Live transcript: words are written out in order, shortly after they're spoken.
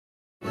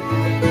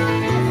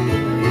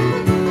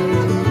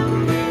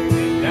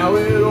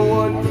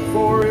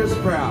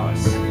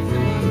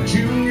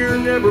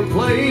never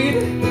played,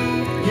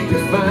 you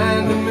can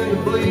find him in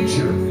the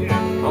bleacher,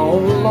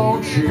 on the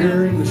lawn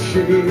chair in the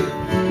shade.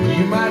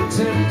 You might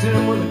tempt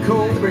him with a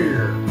cold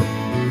beer,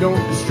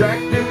 don't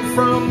distract him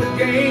from the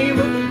game.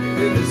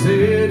 In his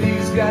head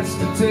he's got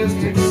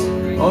statistics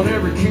on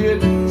every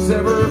kid that's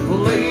ever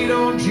played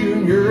on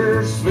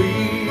Junior's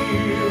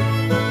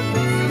field.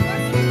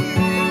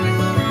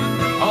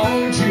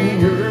 On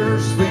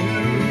Junior's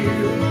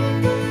field.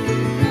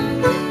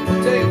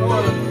 Take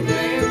one,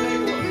 man,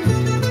 take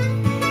one.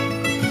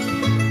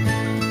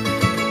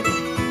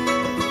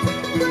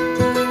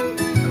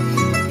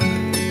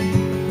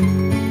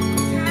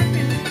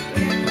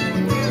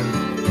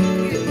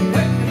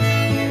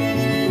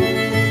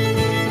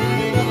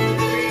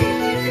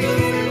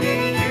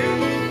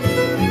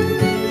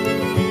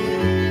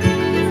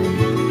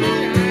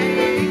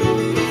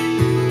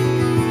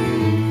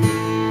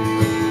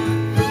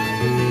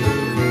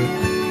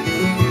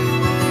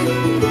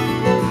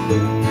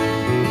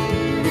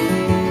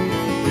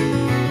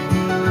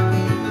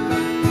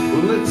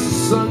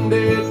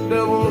 Sunday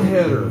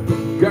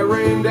doubleheader got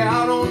rained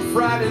out on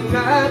Friday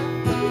night.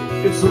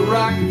 It's the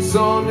Rockets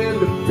on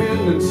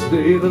Independence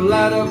Day that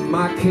light up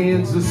my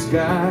Kansas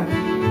sky.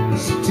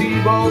 It's a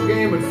T-ball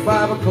game at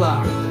 5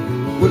 o'clock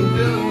when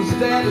Dylan's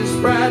daddy's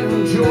pride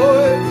and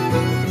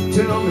joy.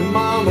 Tell me,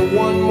 mama,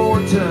 one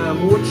more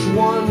time, which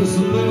one's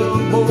the little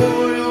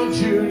boy on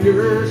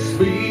Junior's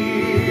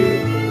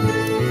field?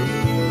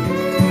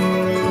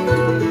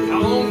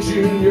 On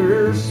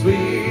Junior's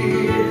field.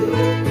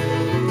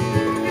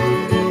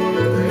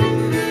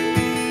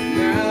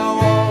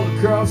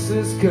 Across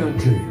this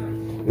country,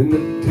 in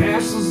the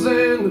castles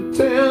and the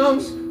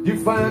towns, you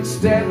find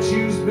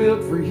statues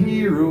built for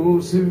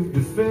heroes who've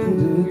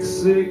defended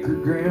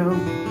sacred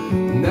ground.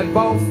 And that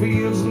ball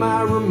field's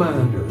my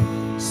reminder,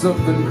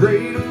 something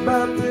great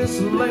about this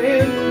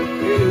land.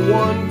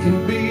 Anyone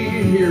can be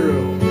a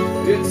hero,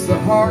 it's the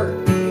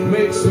heart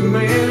makes a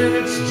man, and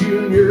it's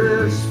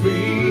Junior's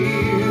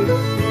field.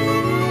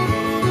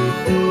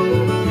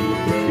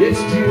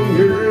 It's